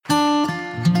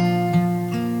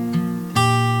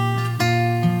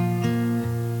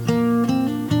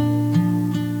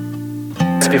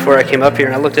before I came up here,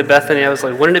 and I looked at Bethany. I was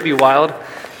like, wouldn't it be wild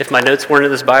if my notes weren't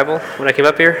in this Bible when I came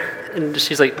up here? And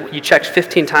she's like, you checked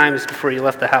 15 times before you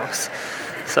left the house.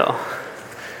 So,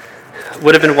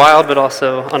 would have been wild, but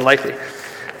also unlikely.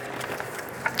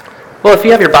 Well, if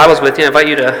you have your Bibles with you, I invite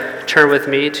you to turn with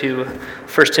me to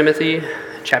 1 Timothy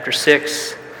chapter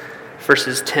 6,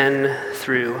 verses 10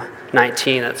 through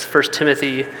 19. That's 1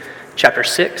 Timothy chapter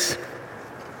 6,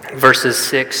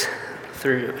 verses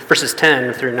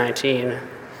 10 through 19.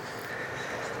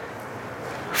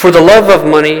 For the love of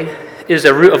money is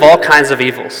a root of all kinds of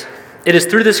evils. It is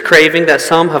through this craving that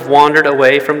some have wandered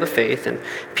away from the faith and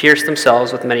pierced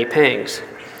themselves with many pangs.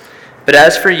 But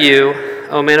as for you,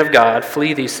 O man of God,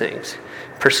 flee these things.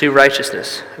 Pursue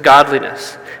righteousness,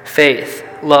 godliness, faith,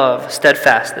 love,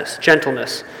 steadfastness,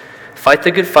 gentleness. Fight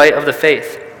the good fight of the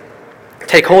faith.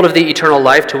 Take hold of the eternal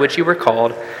life to which you were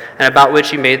called and about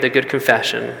which you made the good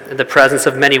confession in the presence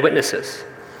of many witnesses.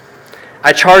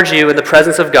 I charge you in the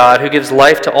presence of God, who gives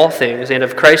life to all things, and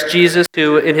of Christ Jesus,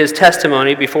 who in his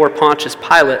testimony before Pontius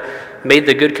Pilate made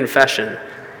the good confession,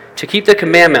 to keep the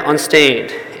commandment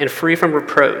unstained and free from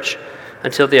reproach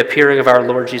until the appearing of our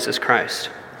Lord Jesus Christ,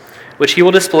 which he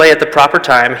will display at the proper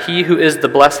time, he who is the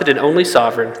blessed and only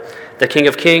sovereign, the King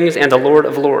of kings and the Lord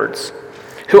of lords,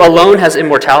 who alone has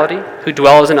immortality, who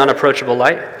dwells in unapproachable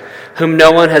light, whom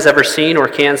no one has ever seen or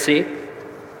can see.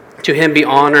 To him be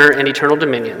honor and eternal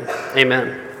dominion.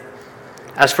 Amen.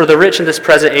 As for the rich in this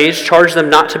present age, charge them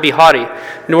not to be haughty,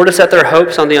 nor to set their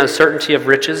hopes on the uncertainty of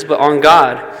riches, but on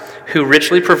God, who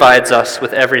richly provides us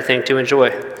with everything to enjoy.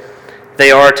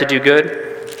 They are to do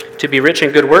good, to be rich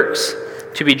in good works,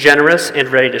 to be generous and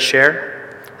ready to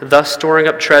share, thus storing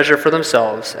up treasure for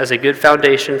themselves as a good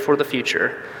foundation for the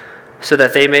future, so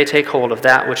that they may take hold of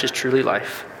that which is truly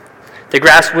life. The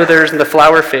grass withers and the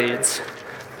flower fades,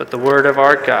 but the word of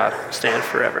our God will stand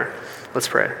forever. Let's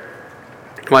pray.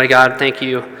 Almighty God, thank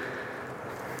you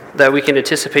that we can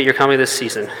anticipate your coming this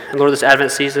season. And Lord, this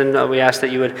Advent season, we ask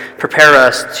that you would prepare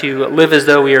us to live as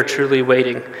though we are truly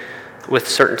waiting with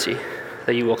certainty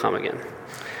that you will come again.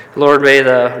 Lord, may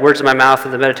the words of my mouth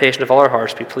and the meditation of all our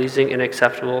hearts be pleasing and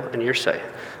acceptable in your sight.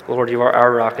 Lord, you are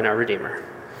our rock and our Redeemer.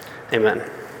 Amen.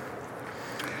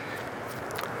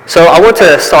 So I want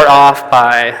to start off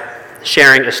by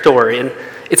sharing a story, and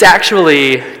it's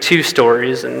actually two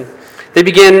stories, and they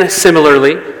begin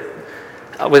similarly,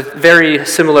 with very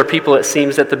similar people it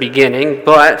seems at the beginning,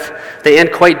 but they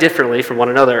end quite differently from one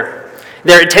another.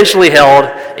 They're intentionally held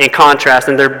in contrast,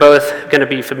 and they're both going to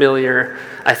be familiar,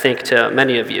 I think, to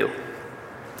many of you.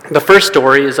 The first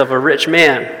story is of a rich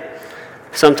man.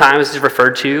 Sometimes he's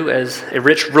referred to as a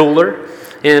rich ruler,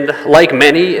 and like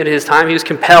many in his time, he was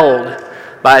compelled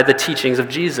by the teachings of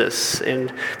Jesus.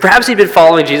 And perhaps he'd been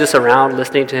following Jesus around,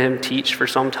 listening to him teach for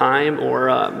some time,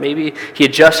 or maybe he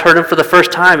had just heard him for the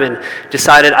first time and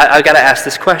decided, I've got to ask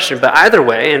this question. But either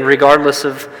way, and regardless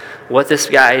of what this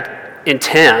guy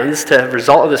intends to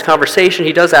result of this conversation,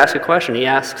 he does ask a question. He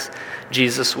asks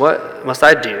Jesus, what must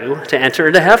I do to enter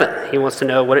into heaven? He wants to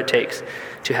know what it takes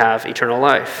to have eternal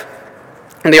life.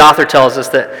 And the author tells us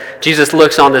that Jesus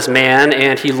looks on this man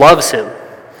and he loves him.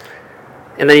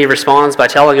 And then he responds by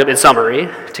telling him, in summary,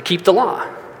 to keep the law.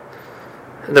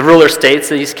 The ruler states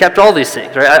that he's kept all these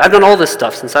things, right? I've done all this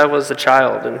stuff since I was a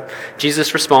child. And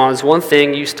Jesus responds, one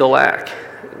thing you still lack.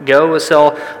 Go and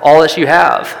sell all that you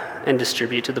have and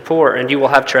distribute to the poor, and you will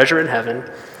have treasure in heaven,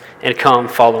 and come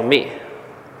follow me.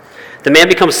 The man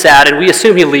becomes sad, and we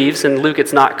assume he leaves, and Luke,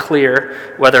 it's not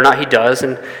clear whether or not he does.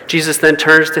 And Jesus then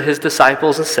turns to his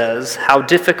disciples and says how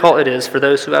difficult it is for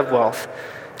those who have wealth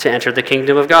to enter the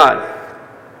kingdom of God.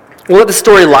 We'll let the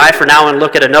story lie for now and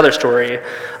look at another story.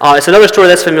 It's another story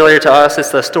that's familiar to us.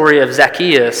 It's the story of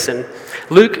Zacchaeus. And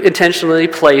Luke intentionally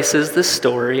places this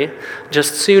story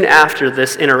just soon after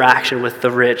this interaction with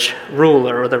the rich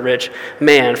ruler or the rich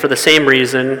man for the same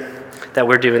reason that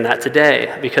we're doing that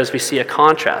today, because we see a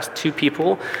contrast. Two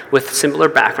people with similar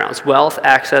backgrounds, wealth,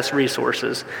 access,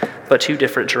 resources, but two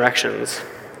different directions.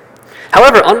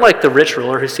 However, unlike the rich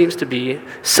ruler, who seems to be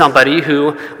somebody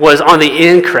who was on the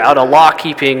in crowd, a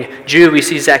law-keeping Jew, we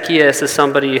see Zacchaeus as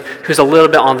somebody who's a little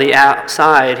bit on the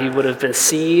outside. He would have been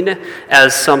seen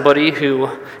as somebody who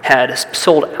had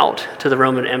sold out to the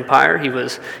Roman Empire. He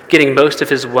was getting most of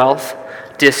his wealth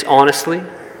dishonestly.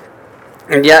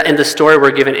 And yet, in the story,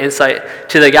 we're given insight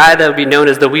to the guy that would be known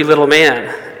as the wee little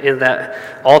man in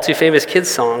that all-too-famous kids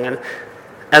song. And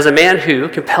as a man who,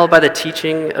 compelled by the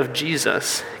teaching of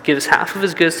Jesus, gives half of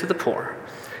his goods to the poor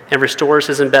and restores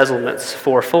his embezzlements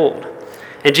fourfold.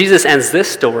 And Jesus ends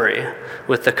this story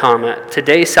with the comment,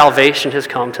 today salvation has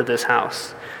come to this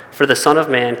house, for the Son of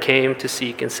Man came to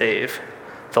seek and save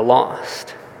the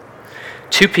lost.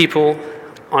 Two people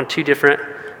on two different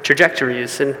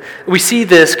trajectories. And we see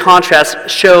this contrast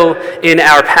show in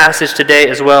our passage today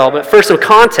as well. But for some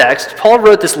context, Paul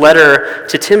wrote this letter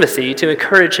to Timothy to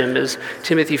encourage him as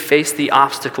Timothy faced the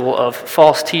obstacle of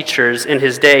false teachers in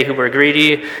his day who were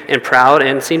greedy and proud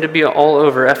and seemed to be all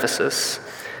over Ephesus.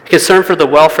 Concerned for the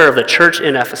welfare of the church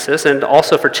in Ephesus and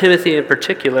also for Timothy in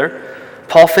particular,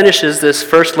 Paul finishes this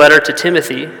first letter to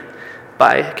Timothy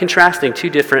by contrasting two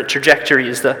different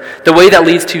trajectories. The way that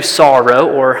leads to sorrow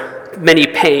or many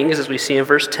pangs, as we see in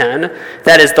verse 10,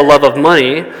 that is the love of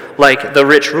money, like the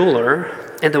rich ruler,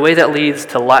 and the way that leads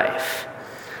to life,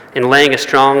 in laying a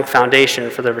strong foundation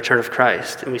for the return of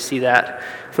Christ. And we see that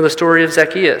from the story of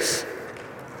Zacchaeus.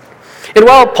 And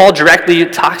while Paul directly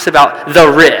talks about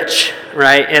the rich,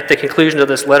 right, at the conclusion of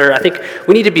this letter, I think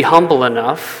we need to be humble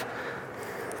enough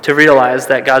to realize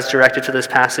that God's directive to this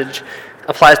passage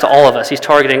applies to all of us. He's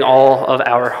targeting all of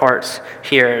our hearts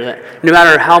here. That no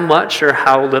matter how much or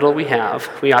how little we have,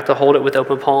 we ought to hold it with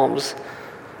open palms,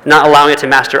 not allowing it to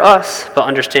master us, but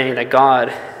understanding that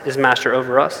God is master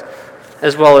over us,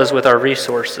 as well as with our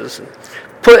resources.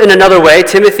 Put in another way,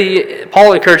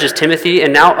 Paul encourages Timothy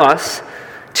and now us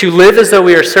to live as though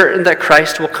we are certain that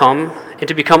Christ will come and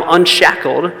to become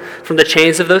unshackled from the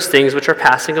chains of those things which are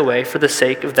passing away for the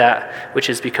sake of that which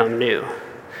has become new.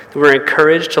 We're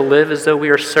encouraged to live as though we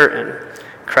are certain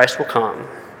Christ will come,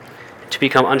 to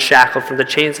become unshackled from the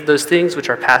chains of those things which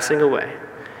are passing away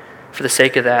for the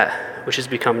sake of that which has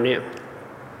become new.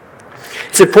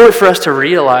 It's important for us to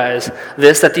realize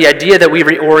this, that the idea that we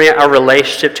reorient our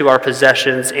relationship to our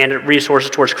possessions and resources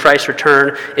towards Christ's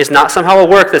return is not somehow a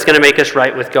work that's going to make us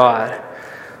right with God.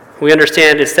 We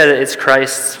understand instead that it's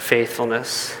Christ's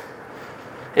faithfulness.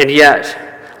 And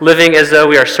yet, living as though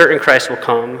we are certain Christ will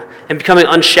come, and becoming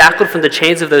unshackled from the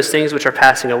chains of those things which are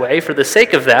passing away for the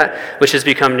sake of that which has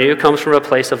become new, comes from a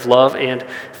place of love and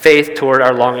faith toward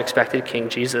our long-expected King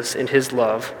Jesus and his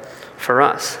love for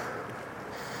us.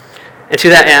 And to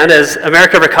that end, as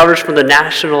America recovers from the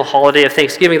national holiday of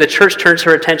Thanksgiving, the church turns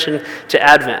her attention to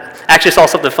Advent. I actually saw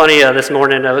something funny this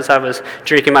morning as I was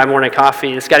drinking my morning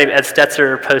coffee. This guy named Ed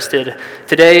Stetzer posted,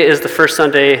 "Today is the first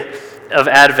Sunday of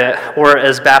Advent, or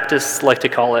as Baptists like to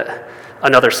call it,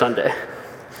 another Sunday."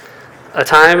 A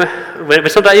time when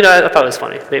sometimes, I thought it was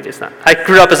funny. Maybe it's not. I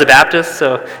grew up as a Baptist,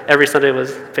 so every Sunday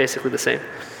was basically the same.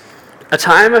 A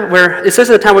time where, it says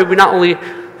at a time where we not only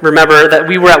remember that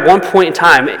we were at one point in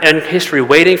time in history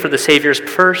waiting for the Savior's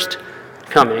first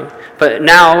coming, but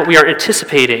now we are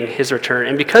anticipating his return.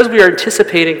 And because we are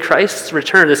anticipating Christ's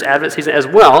return this Advent season as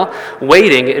well,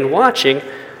 waiting and watching,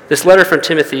 this letter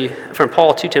from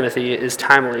Paul to Timothy is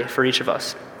timely for each of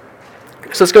us.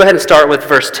 So let's go ahead and start with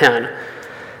verse 10.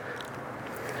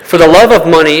 "For the love of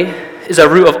money is a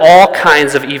root of all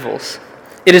kinds of evils.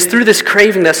 It is through this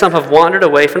craving that some have wandered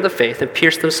away from the faith and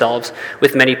pierced themselves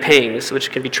with many pangs,"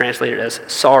 which can be translated as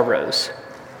sorrows.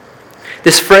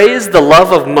 This phrase, the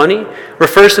love of money,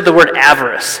 refers to the word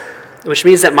avarice, which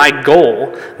means that my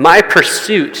goal, my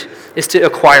pursuit, is to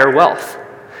acquire wealth.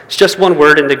 It's just one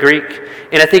word in the Greek,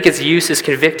 and I think its use is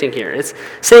convicting here. It's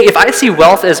saying if I see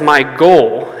wealth as my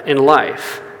goal in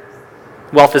life,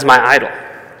 wealth is my idol.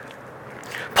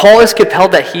 Paul is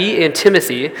compelled that he and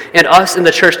Timothy and us in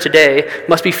the church today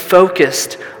must be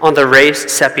focused on the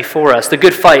race set before us, the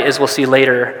good fight, as we'll see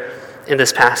later in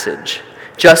this passage.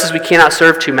 Just as we cannot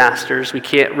serve two masters, we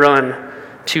can't run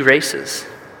two races.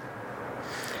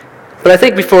 But I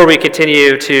think before we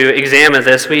continue to examine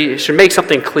this, we should make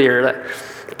something clear that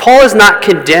Paul is not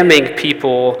condemning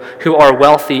people who are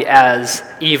wealthy as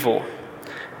evil.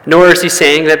 Nor is he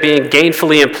saying that being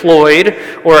gainfully employed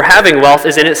or having wealth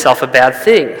is in itself a bad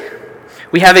thing.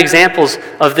 We have examples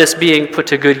of this being put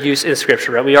to good use in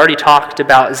Scripture. Right? We already talked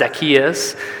about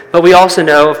Zacchaeus, but we also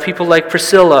know of people like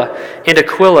Priscilla and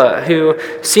Aquila who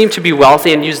seem to be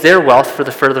wealthy and use their wealth for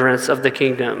the furtherance of the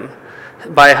kingdom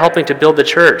by helping to build the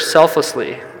church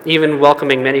selflessly, even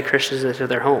welcoming many Christians into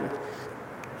their home.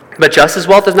 But just as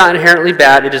wealth is not inherently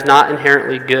bad, it is not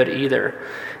inherently good either.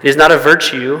 It is not a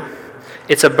virtue.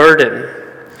 It's a burden.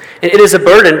 And it is a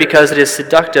burden because it is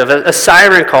seductive, a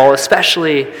siren call,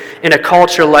 especially in a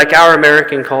culture like our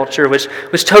American culture, which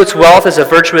totes wealth as a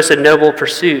virtuous and noble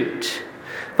pursuit.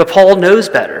 But Paul knows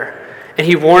better, and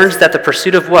he warns that the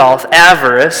pursuit of wealth,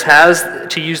 avarice, has,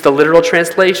 to use the literal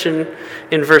translation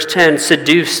in verse 10,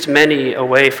 seduced many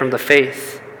away from the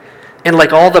faith. And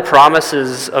like all the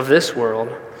promises of this world,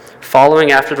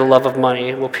 following after the love of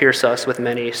money will pierce us with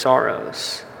many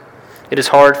sorrows. It is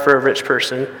hard for a rich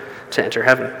person to enter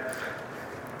heaven.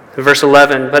 In verse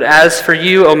 11, but as for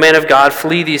you, O man of God,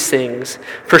 flee these things.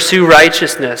 Pursue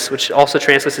righteousness, which also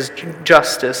translates as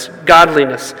justice,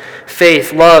 godliness,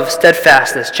 faith, love,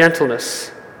 steadfastness,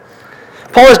 gentleness.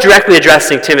 Paul is directly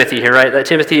addressing Timothy here, right? That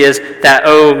Timothy is that,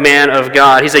 oh, man of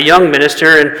God. He's a young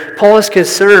minister, and Paul is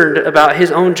concerned about his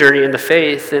own journey in the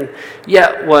faith. And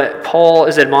yet what Paul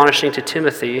is admonishing to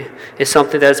Timothy is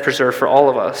something that is preserved for all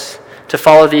of us, to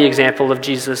follow the example of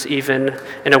Jesus even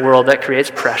in a world that creates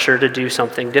pressure to do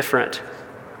something different,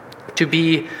 to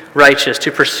be righteous,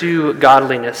 to pursue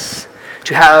godliness,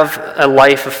 to have a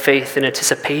life of faith and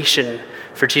anticipation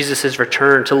for Jesus'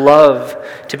 return, to love,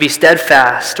 to be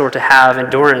steadfast, or to have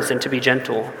endurance, and to be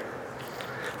gentle.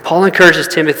 Paul encourages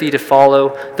Timothy to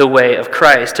follow the way of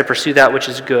Christ, to pursue that which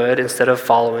is good instead of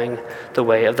following the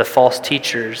way of the false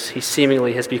teachers he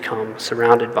seemingly has become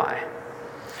surrounded by.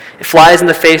 It flies in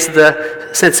the face of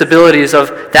the sensibilities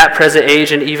of that present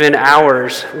age and even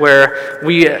ours, where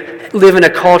we live in a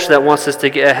culture that wants us to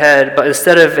get ahead, but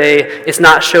instead of it's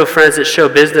not show friends, it's show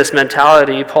business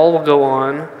mentality, Paul will go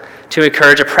on to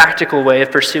encourage a practical way of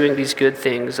pursuing these good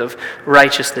things of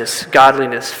righteousness,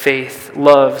 godliness, faith,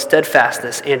 love,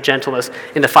 steadfastness, and gentleness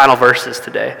in the final verses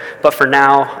today. But for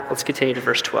now, let's continue to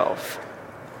verse 12.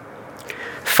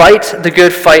 Fight the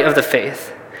good fight of the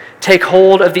faith. Take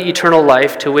hold of the eternal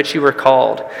life to which you were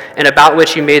called, and about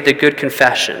which you made the good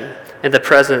confession in the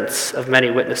presence of many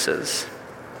witnesses.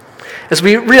 As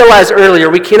we realized earlier,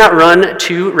 we cannot run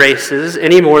two races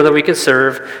any more than we can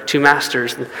serve two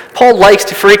masters. And Paul likes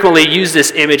to frequently use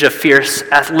this image of fierce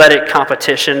athletic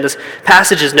competition. This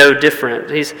passage is no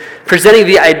different. He's presenting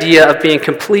the idea of being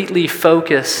completely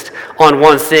focused on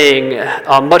one thing,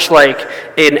 much like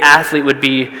an athlete would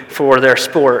be for their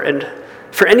sport. And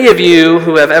for any of you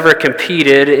who have ever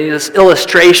competed, this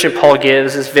illustration Paul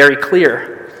gives is very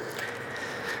clear.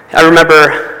 I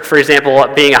remember, for example,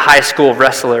 being a high school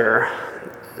wrestler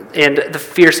and the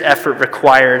fierce effort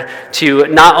required to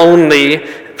not only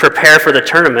prepare for the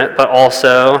tournament, but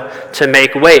also to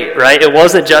make weight, right? It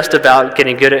wasn't just about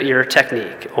getting good at your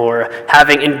technique or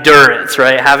having endurance,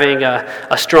 right? Having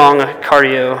a strong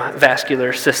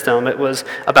cardiovascular system. It was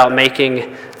about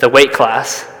making the weight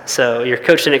class so your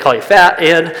coach didn't call you fat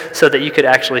and so that you could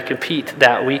actually compete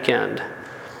that weekend.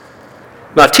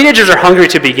 Now, teenagers are hungry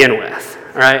to begin with,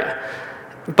 right?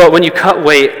 But when you cut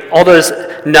weight, all those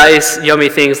nice, yummy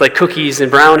things like cookies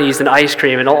and brownies and ice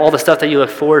cream and all the stuff that you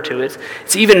look forward to,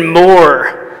 it's even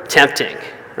more tempting,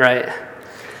 right?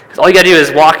 Because all you got to do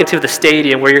is walk into the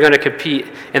stadium where you're going to compete,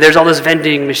 and there's all those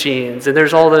vending machines, and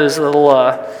there's all those little,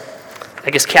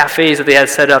 cafes that they had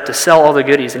set up to sell all the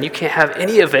goodies, and you can't have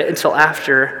any of it until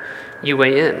after you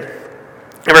weigh in.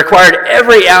 It required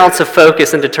every ounce of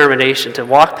focus and determination to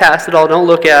walk past it all, don't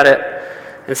look at it,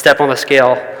 and step on the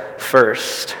scale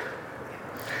first.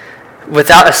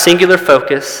 Without a singular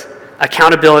focus,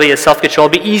 accountability, and self-control,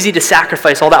 it'd be easy to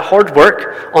sacrifice all that hard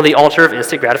work on the altar of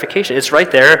instant gratification. It's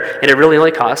right there, and it really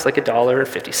only costs like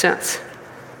 $1.50.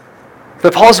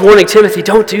 But Paul's warning Timothy,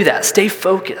 don't do that. Stay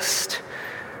focused.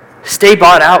 Stay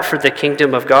bought out for the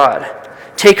kingdom of God.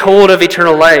 Take hold of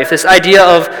eternal life. This idea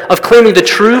of claiming the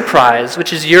true prize,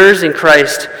 which is yours in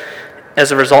Christ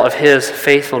as a result of his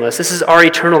faithfulness. This is our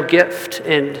eternal gift,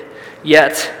 and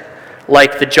yet,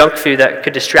 like the junk food that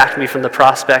could distract me from the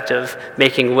prospect of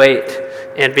making weight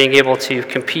and being able to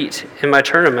compete in my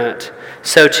tournament,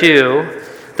 so too,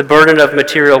 the burden of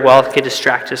material wealth can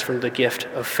distract us from the gift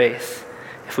of faith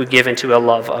if we give into a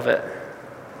love of it.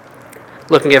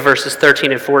 Looking at verses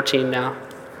 13 and 14 now.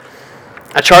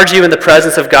 I charge you in the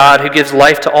presence of God, who gives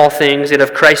life to all things, and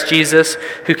of Christ Jesus,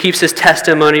 who keeps his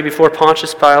testimony before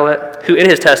Pontius Pilate, who in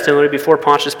his testimony before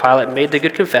Pontius Pilate made the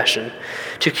good confession,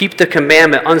 to keep the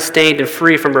commandment unstained and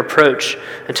free from reproach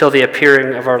until the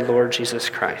appearing of our Lord Jesus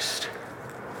Christ.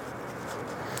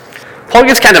 Paul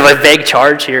gives kind of a vague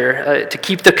charge here, to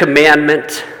keep the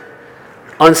commandment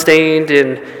unstained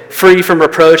and free from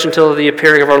reproach until the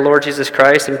appearing of our Lord Jesus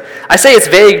Christ. And I say it's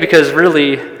vague because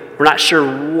really we're not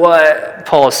sure what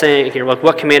Paul is saying here. Like,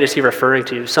 what command is he referring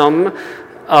to? Some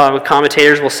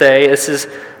commentators will say this is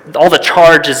all the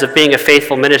charges of being a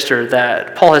faithful minister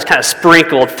that Paul has kind of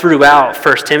sprinkled throughout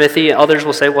 1 Timothy. Others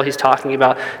will say, well, he's talking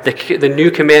about the new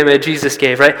commandment Jesus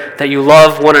gave, right? That you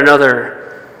love one another.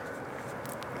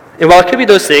 And while it could be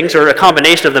those things, or a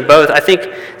combination of them both, I think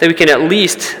that we can at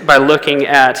least, by looking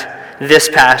at this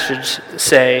passage,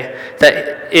 say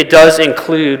that it does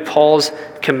include Paul's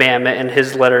commandment in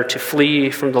his letter to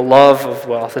flee from the love of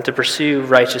wealth and to pursue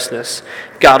righteousness,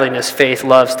 godliness, faith,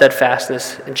 love,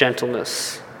 steadfastness, and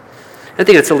gentleness. I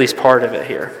think that's at least part of it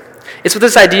here. It's with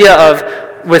this idea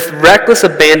of with reckless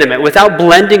abandonment, without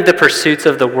blending the pursuits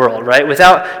of the world, right?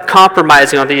 Without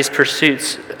compromising on these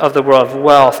pursuits of the world of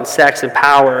wealth and sex and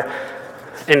power,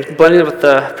 and blending it with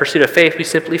the pursuit of faith, we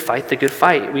simply fight the good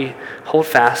fight. We hold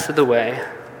fast to the way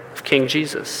of King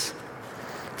Jesus.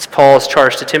 It's Paul's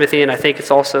charge to Timothy, and I think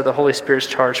it's also the Holy Spirit's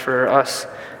charge for us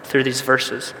through these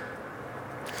verses.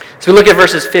 So we look at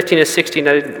verses 15 and 16.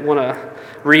 I want to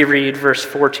reread verse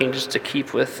 14 just to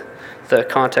keep with the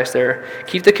context there.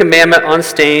 Keep the commandment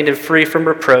unstained and free from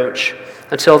reproach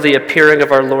until the appearing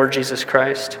of our Lord Jesus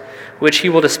Christ, which he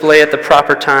will display at the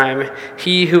proper time,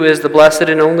 he who is the blessed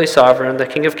and only sovereign, the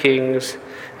King of kings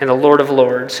and the Lord of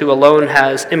lords, who alone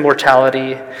has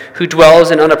immortality, who dwells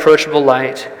in unapproachable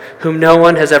light, whom no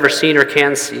one has ever seen or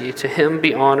can see. To him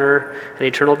be honor and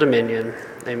eternal dominion.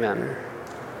 Amen.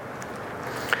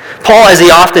 Paul, as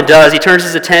he often does, he turns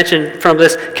his attention from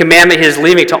this commandment he is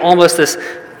leaving to almost this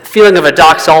feeling of a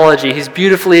doxology. He's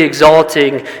beautifully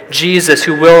exalting Jesus,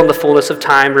 who will in the fullness of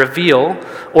time reveal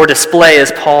or display,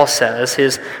 as Paul says,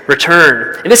 his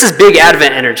return. And this is big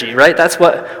Advent energy, right? That's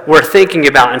what we're thinking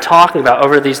about and talking about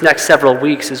over these next several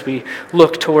weeks as we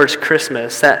look towards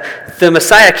Christmas, that the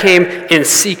Messiah came in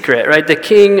secret, right? The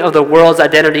King of the world's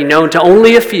identity known to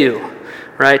only a few,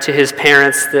 right? To his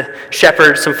parents, the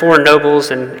shepherds, some foreign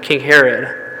nobles, and King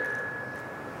Herod.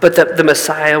 But the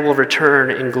Messiah will return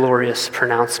in glorious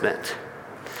pronouncement.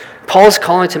 Paul's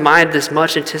calling to mind this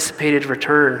much anticipated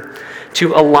return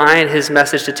to align his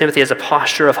message to Timothy as a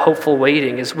posture of hopeful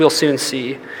waiting, as we'll soon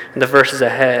see in the verses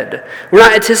ahead. We're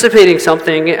not anticipating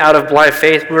something out of blind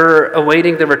faith. We're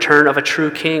awaiting the return of a true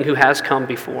king who has come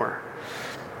before.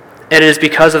 And it is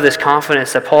because of this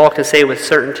confidence that Paul can say with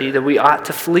certainty that we ought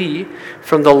to flee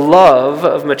from the love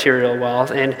of material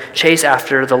wealth and chase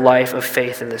after the life of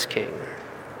faith in this king.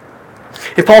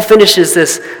 And Paul finishes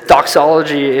this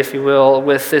doxology, if you will,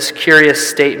 with this curious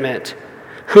statement,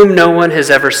 whom no one has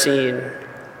ever seen.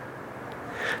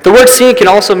 The word seen can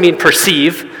also mean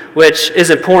perceive, which is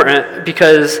important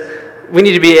because we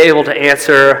need to be able to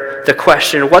answer the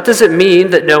question, what does it mean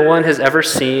that no one has ever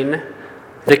seen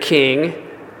the king,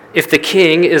 if the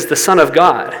king is the Son of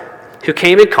God, who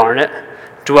came incarnate,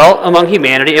 dwelt among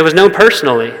humanity, and was known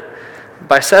personally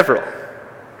by several?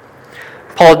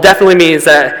 Paul definitely means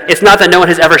that it's not that no one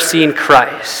has ever seen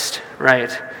Christ,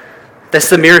 right? That's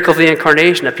the miracle of the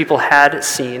incarnation, that people had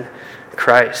seen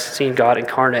Christ, seen God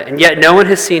incarnate. And yet no one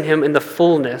has seen him in the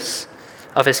fullness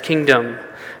of his kingdom.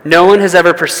 No one has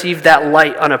ever perceived that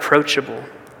light unapproachable,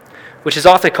 which is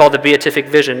often called the beatific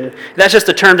vision. That's just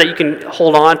a term that you can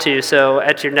hold on to, so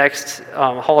at your next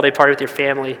holiday party with your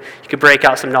family, you could break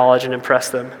out some knowledge and impress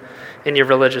them in your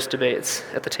religious debates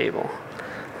at the table.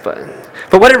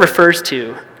 But what it refers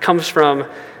to comes from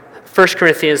 1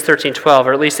 Corinthians 13:12,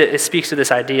 or at least it speaks to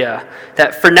this idea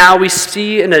that for now we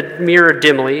see in a mirror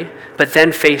dimly, but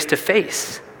then face to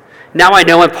face. Now I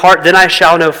know in part, then I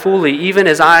shall know fully, even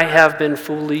as I have been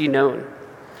fully known.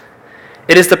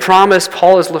 It is the promise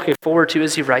Paul is looking forward to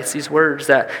as he writes these words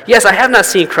that, yes, I have not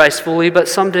seen Christ fully, but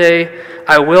someday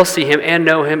I will see him and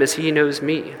know him as he knows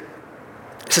me.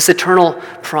 It's this eternal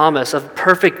promise of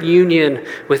perfect union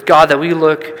with God that we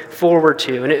look forward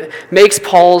to. And it makes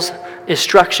Paul's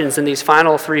instructions in these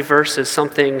final 3 verses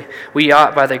something we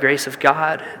ought, by the grace of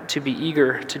God, to be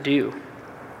eager to do.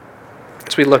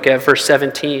 As we look at verse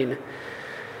 17.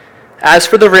 As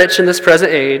for the rich in this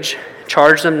present age,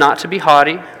 charge them not to be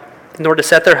haughty, nor to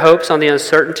set their hopes on the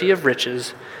uncertainty of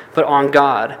riches, but on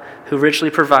God, who richly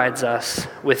provides us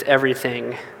with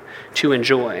everything to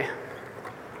enjoy.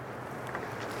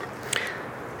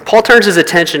 Paul turns his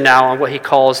attention now on what he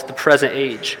calls the present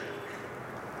age,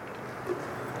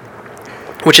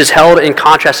 which is held in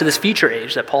contrast to this future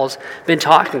age that Paul's been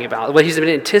talking about, what he's been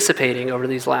anticipating over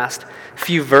these last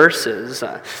few verses.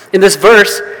 In this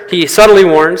verse, he subtly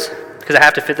warns, because I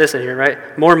have to fit this in here,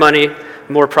 right? More money,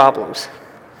 more problems.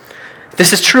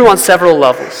 This is true on several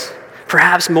levels,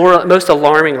 perhaps most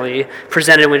alarmingly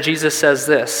presented when Jesus says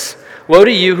this, "Woe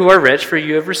to you who are rich, for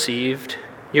you have received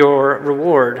your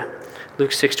reward."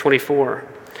 Luke 6:24.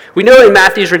 We know in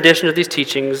Matthew's rendition of these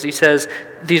teachings, he says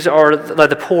these are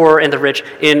the poor and the rich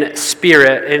in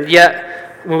spirit. And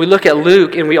yet, when we look at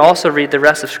Luke and we also read the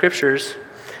rest of scriptures,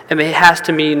 it has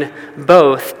to mean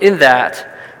both, in that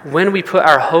when we put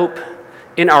our hope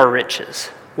in our riches,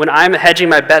 when I'm hedging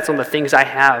my bets on the things I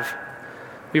have,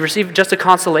 we receive just a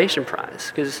consolation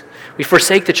prize because we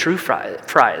forsake the true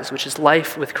prize, which is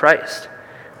life with Christ.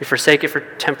 We forsake it for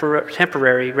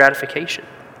temporary gratification.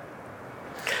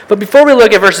 But before we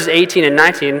look at verses 18 and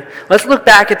 19, let's look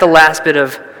back at the last bit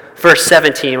of verse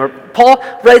 17, where Paul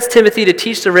writes Timothy to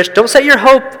teach the rich, don't set your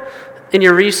hope in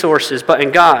your resources, but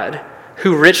in God,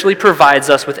 who richly provides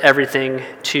us with everything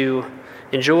to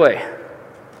enjoy.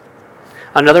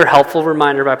 Another helpful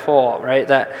reminder by Paul, right,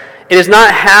 that it is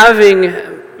not having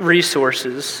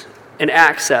resources and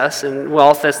access and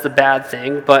wealth that's the bad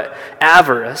thing, but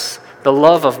avarice, the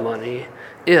love of money,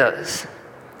 is.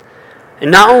 And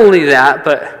not only that,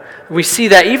 but we see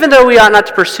that even though we ought not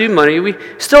to pursue money, we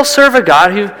still serve a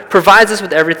God who provides us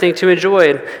with everything to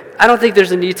enjoy. And I don't think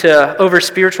there's a need to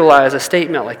over-spiritualize a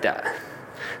statement like that.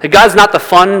 That God's not the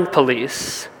fun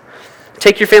police.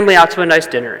 Take your family out to a nice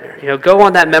dinner. Go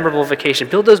on that memorable vacation.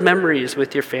 Build those memories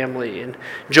with your family. And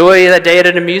enjoy that day at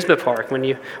an amusement park when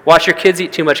you watch your kids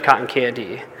eat too much cotton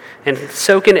candy. And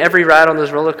soak in every ride on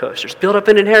those roller coasters. Build up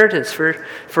an inheritance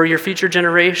for your future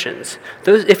generations.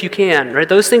 Those, if you can, right?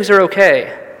 Those things are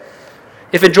okay.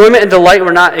 If enjoyment and delight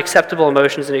were not acceptable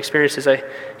emotions and experiences, I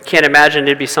can't imagine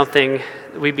it'd be something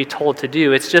we'd be told to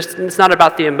do. It's not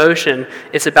about the emotion,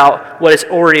 it's about what it's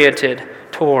oriented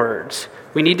towards.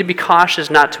 We need to be cautious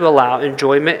not to allow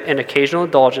enjoyment and occasional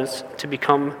indulgence to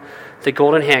become the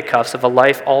golden handcuffs of a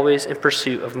life always in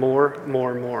pursuit of more,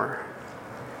 more, more.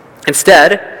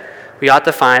 Instead, we ought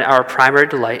to find our primary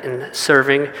delight in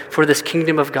serving for this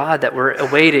kingdom of God that we're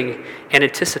awaiting and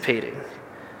anticipating,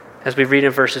 as we read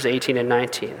in verses 18 and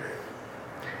 19.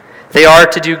 They are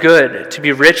to do good, to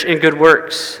be rich in good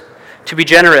works, to be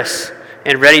generous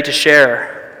and ready to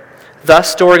share,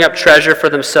 thus storing up treasure for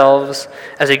themselves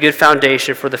as a good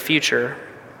foundation for the future,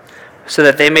 so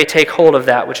that they may take hold of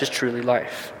that which is truly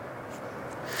life.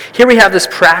 Here we have this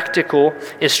practical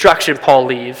instruction Paul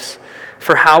leaves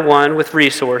for how one with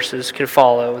resources can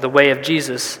follow the way of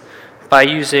Jesus by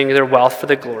using their wealth for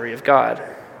the glory of God.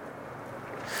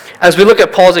 As we look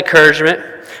at Paul's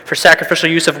encouragement for sacrificial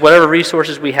use of whatever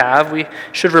resources we have, we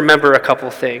should remember a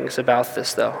couple things about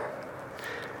this, though.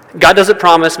 God doesn't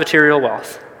promise material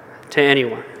wealth to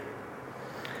anyone.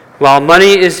 While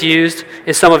money is used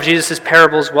in some of Jesus'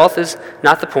 parables, wealth is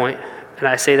not the point. And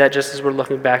I say that just as we're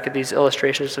looking back at these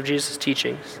illustrations of Jesus'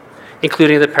 teachings,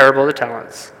 including the parable of the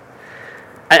talents.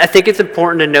 I think it's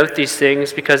important to note these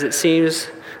things because it seems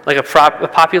like a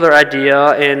popular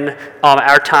idea in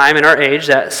our time and our age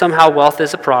that somehow wealth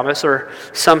is a promise, or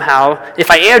somehow, if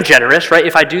I am generous, right,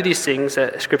 if I do these things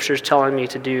that Scripture is telling me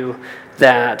to do,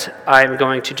 that I'm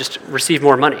going to just receive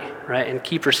more money, right, and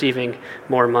keep receiving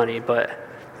more money. But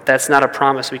that's not a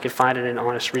promise we can find in an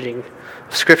honest reading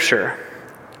of Scripture.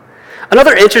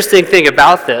 Another interesting thing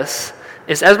about this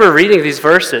is as we're reading these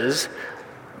verses,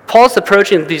 Paul's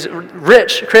approaching these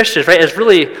rich Christians, right, as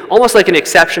really almost like an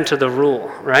exception to the rule,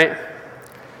 right?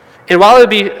 And while it would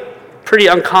be pretty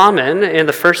uncommon in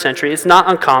the first century, it's not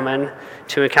uncommon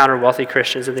to encounter wealthy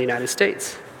Christians in the United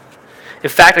States. In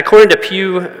fact, according to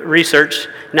Pew Research,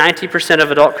 90%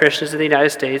 of adult Christians in the United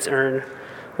States earn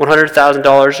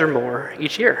 $100,000 or more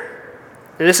each year.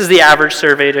 And this is the average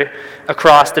surveyed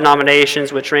across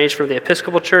denominations, which range from the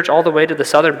Episcopal Church all the way to the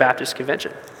Southern Baptist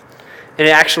Convention. And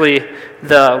actually,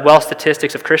 the wealth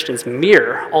statistics of Christians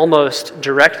mirror almost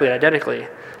directly, identically,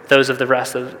 those of the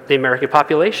rest of the American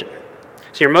population.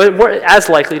 So you're more as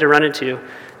likely to run into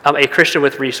a Christian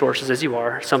with resources as you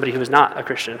are somebody who is not a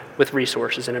Christian with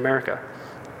resources in America.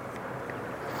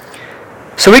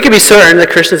 So we can be certain that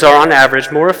Christians are, on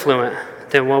average, more affluent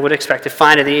than one would expect to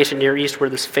find in the ancient Near East where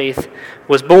this faith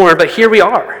was born. But here we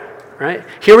are, right?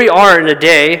 Here we are in a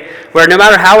day where no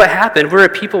matter how it happened, we're a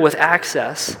people with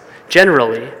access,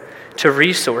 generally, to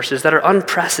resources that are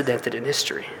unprecedented in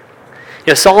history.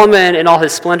 Solomon in all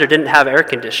his splendor didn't have air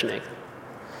conditioning.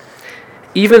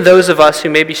 Even those of us who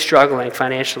may be struggling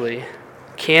financially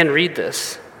can read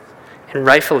this and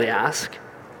rightfully ask,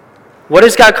 what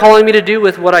is God calling me to do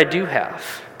with what I do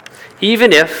have?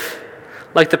 Even if,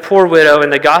 like the poor widow in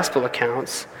the gospel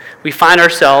accounts, we find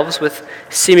ourselves with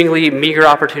seemingly meager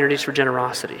opportunities for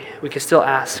generosity, we can still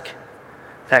ask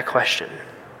that question.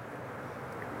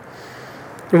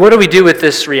 And what do we do with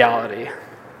this reality?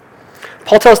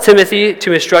 Paul tells Timothy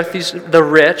to instruct the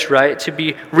rich, right, to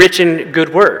be rich in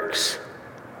good works.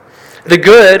 The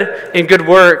good in good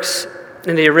works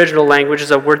in the original language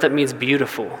is a word that means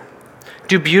beautiful.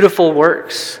 Do beautiful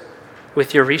works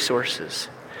with your resources.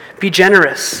 Be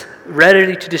generous,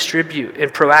 ready to distribute,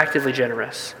 and proactively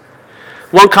generous.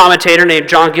 One commentator named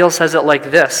John Gill says it like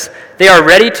this: they are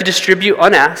ready to distribute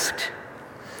unasked,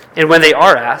 and when they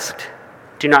are asked,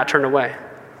 do not turn away.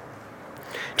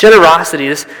 Generosity,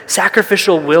 this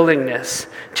sacrificial willingness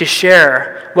to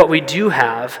share what we do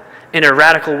have in a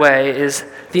radical way, is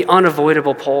the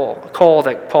unavoidable call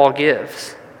that Paul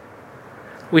gives.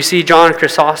 We see John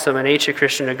Chrysostom, an ancient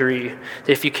Christian, agree that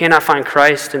if you cannot find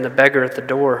Christ in the beggar at the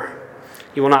door,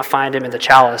 you will not find him in the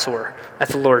chalice or at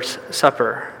the Lord's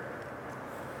Supper.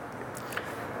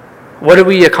 What do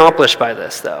we accomplish by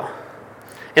this, though?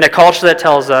 In a culture that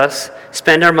tells us,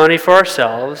 spend our money for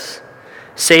ourselves,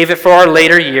 save it for our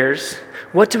later years,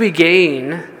 what do we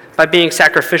gain by being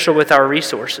sacrificial with our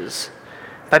resources?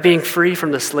 By being free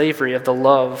from the slavery of the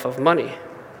love of money?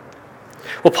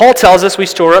 Well, Paul tells us we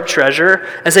store up treasure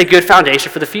as a good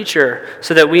foundation for the future,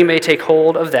 so that we may take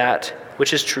hold of that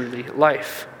which is truly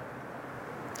life.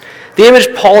 The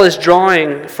image Paul is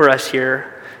drawing for us here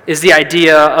is the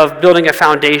idea of building a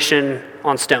foundation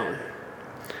on stone.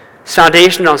 It's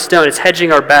foundation on stone. It's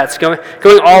hedging our bets, going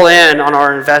all in on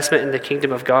our investment in the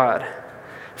kingdom of God.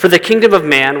 For the kingdom of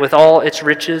man, with all its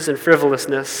riches and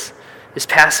frivolousness, is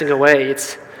passing away.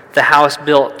 It's the house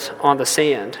built on the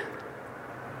sand.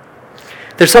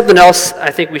 There's something else I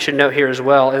think we should note here as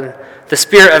well. In the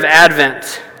spirit of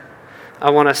Advent, I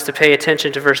want us to pay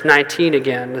attention to verse 19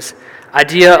 again. This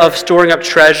idea of storing up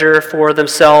treasure for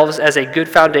themselves as a good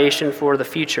foundation for the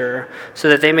future, so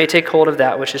that they may take hold of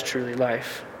that which is truly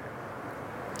life.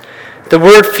 The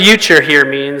word future here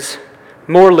means,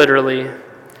 more literally,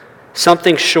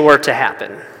 something sure to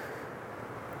happen.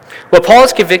 What Paul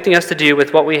is convicting us to do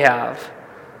with what we have,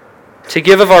 to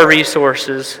give of our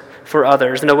resources for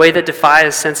others in a way that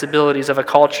defies sensibilities of a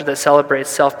culture that celebrates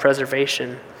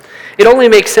self-preservation. It only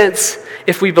makes sense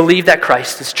if we believe that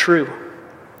Christ is true.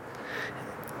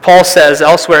 Paul says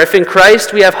elsewhere, if in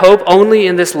Christ we have hope only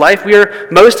in this life, we are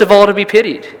most of all to be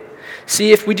pitied.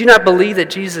 See, if we do not believe that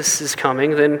Jesus is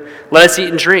coming, then let us eat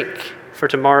and drink, for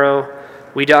tomorrow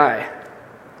we die.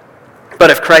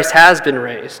 But if Christ has been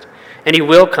raised, and he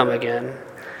will come again,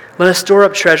 let us store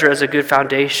up treasure as a good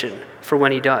foundation for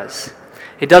when he does.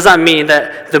 It does not mean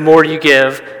that the more you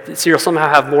give, so you'll somehow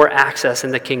have more access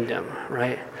in the kingdom,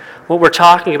 right? What we're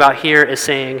talking about here is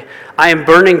saying, I am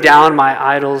burning down my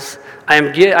idols. I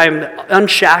am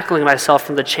unshackling myself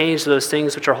from the chains of those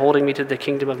things which are holding me to the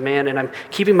kingdom of man, and I'm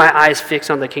keeping my eyes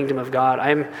fixed on the kingdom of God.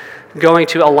 I'm going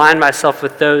to align myself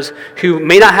with those who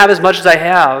may not have as much as I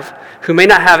have, who may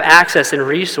not have access and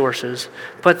resources,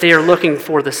 but they are looking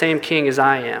for the same king as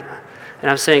I am. And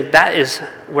I'm saying that is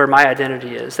where my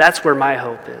identity is. That's where my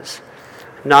hope is,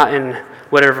 not in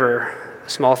whatever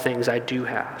small things I do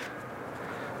have.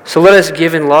 So let us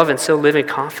give in love and so live in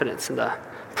confidence in the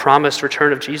promised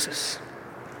return of Jesus.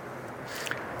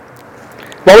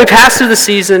 While we pass through the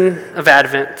season of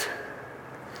Advent,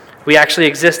 we actually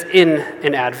exist in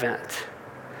an Advent.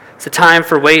 It's a time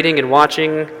for waiting and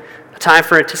watching, a time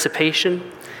for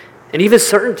anticipation, and even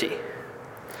certainty.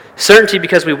 Certainty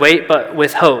because we wait, but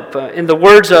with hope. In the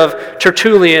words of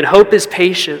Tertullian, hope is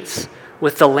patience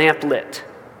with the lamp lit.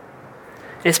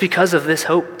 And it's because of this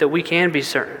hope that we can be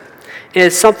certain. And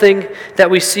it's something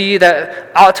that we see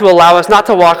that ought to allow us not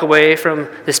to walk away from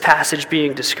this passage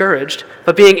being discouraged,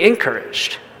 but being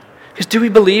encouraged. Because do we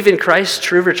believe in Christ's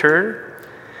true return?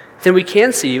 Then we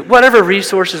can see whatever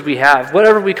resources we have,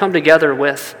 whatever we come together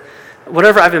with,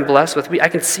 whatever I've been blessed with, I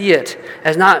can see it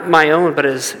as not my own, but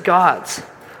as God's,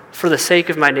 for the sake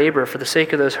of my neighbor, for the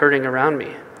sake of those hurting around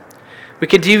me. We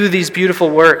can do these beautiful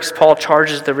works Paul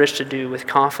charges the rich to do with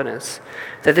confidence,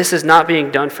 that this is not being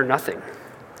done for nothing.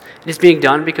 It is being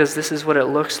done because this is what it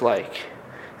looks like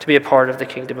to be a part of the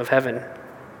kingdom of heaven.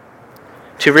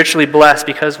 To richly bless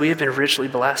because we have been richly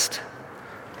blessed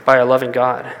by our loving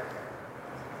God.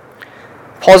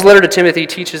 Paul's letter to Timothy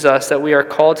teaches us that we are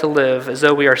called to live as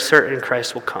though we are certain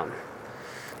Christ will come,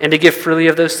 and to give freely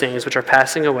of those things which are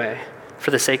passing away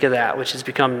for the sake of that which has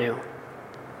become new.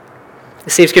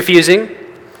 It seems confusing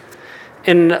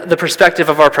in the perspective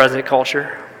of our present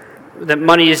culture, that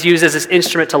money is used as this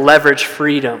instrument to leverage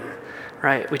freedom,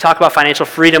 right? We talk about financial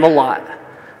freedom a lot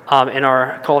in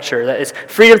our culture. That it's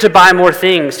freedom to buy more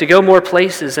things, to go more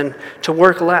places, and to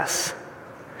work less.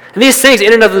 And these things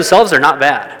in and of themselves are not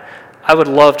bad. I would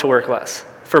love to work less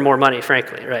for more money,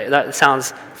 frankly, right? That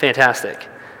sounds fantastic.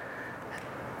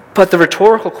 But the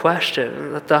rhetorical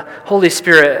question that the Holy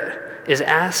Spirit is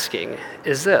asking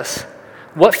is this: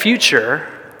 what future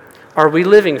are we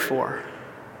living for?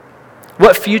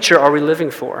 What future are we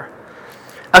living for?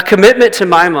 A commitment to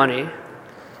my money,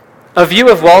 a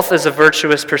view of wealth as a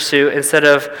virtuous pursuit instead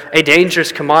of a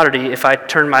dangerous commodity if I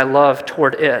turn my love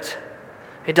toward it.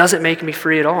 It doesn't make me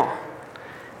free at all.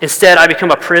 Instead, I become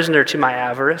a prisoner to my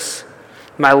avarice.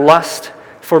 My lust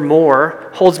for more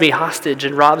holds me hostage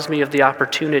and robs me of the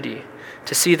opportunity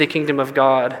to see the kingdom of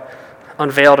God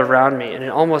unveiled around me. And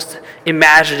in almost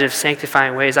imaginative,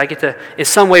 sanctifying ways, I get to, in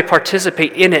some way,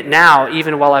 participate in it now,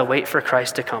 even while I wait for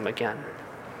Christ to come again.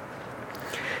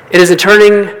 It is in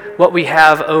turning what we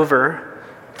have over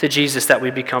to Jesus that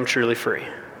we become truly free.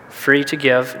 Free to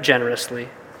give generously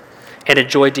and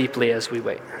enjoy deeply as we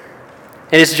wait.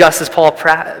 And it's just as Paul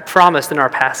promised in our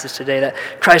passage today, that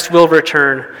Christ will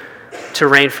return to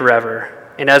reign forever.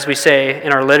 And as we say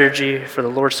in our liturgy for the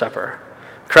Lord's Supper,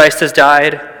 Christ has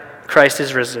died, Christ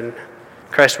is risen,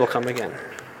 Christ will come again.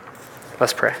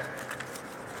 Let's pray.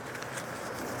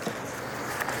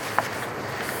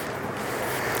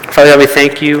 Father God, we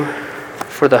thank you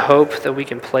for the hope that we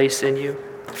can place in you,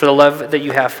 for the love that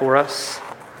you have for us.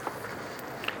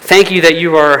 Thank you that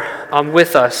you are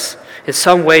with us in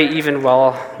some way even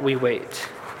while we wait.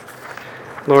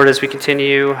 Lord, as we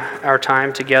continue our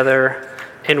time together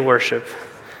in worship,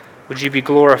 would you be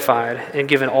glorified and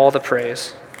given all the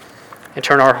praise and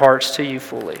turn our hearts to you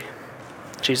fully.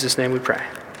 In Jesus' name we pray.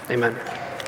 Amen.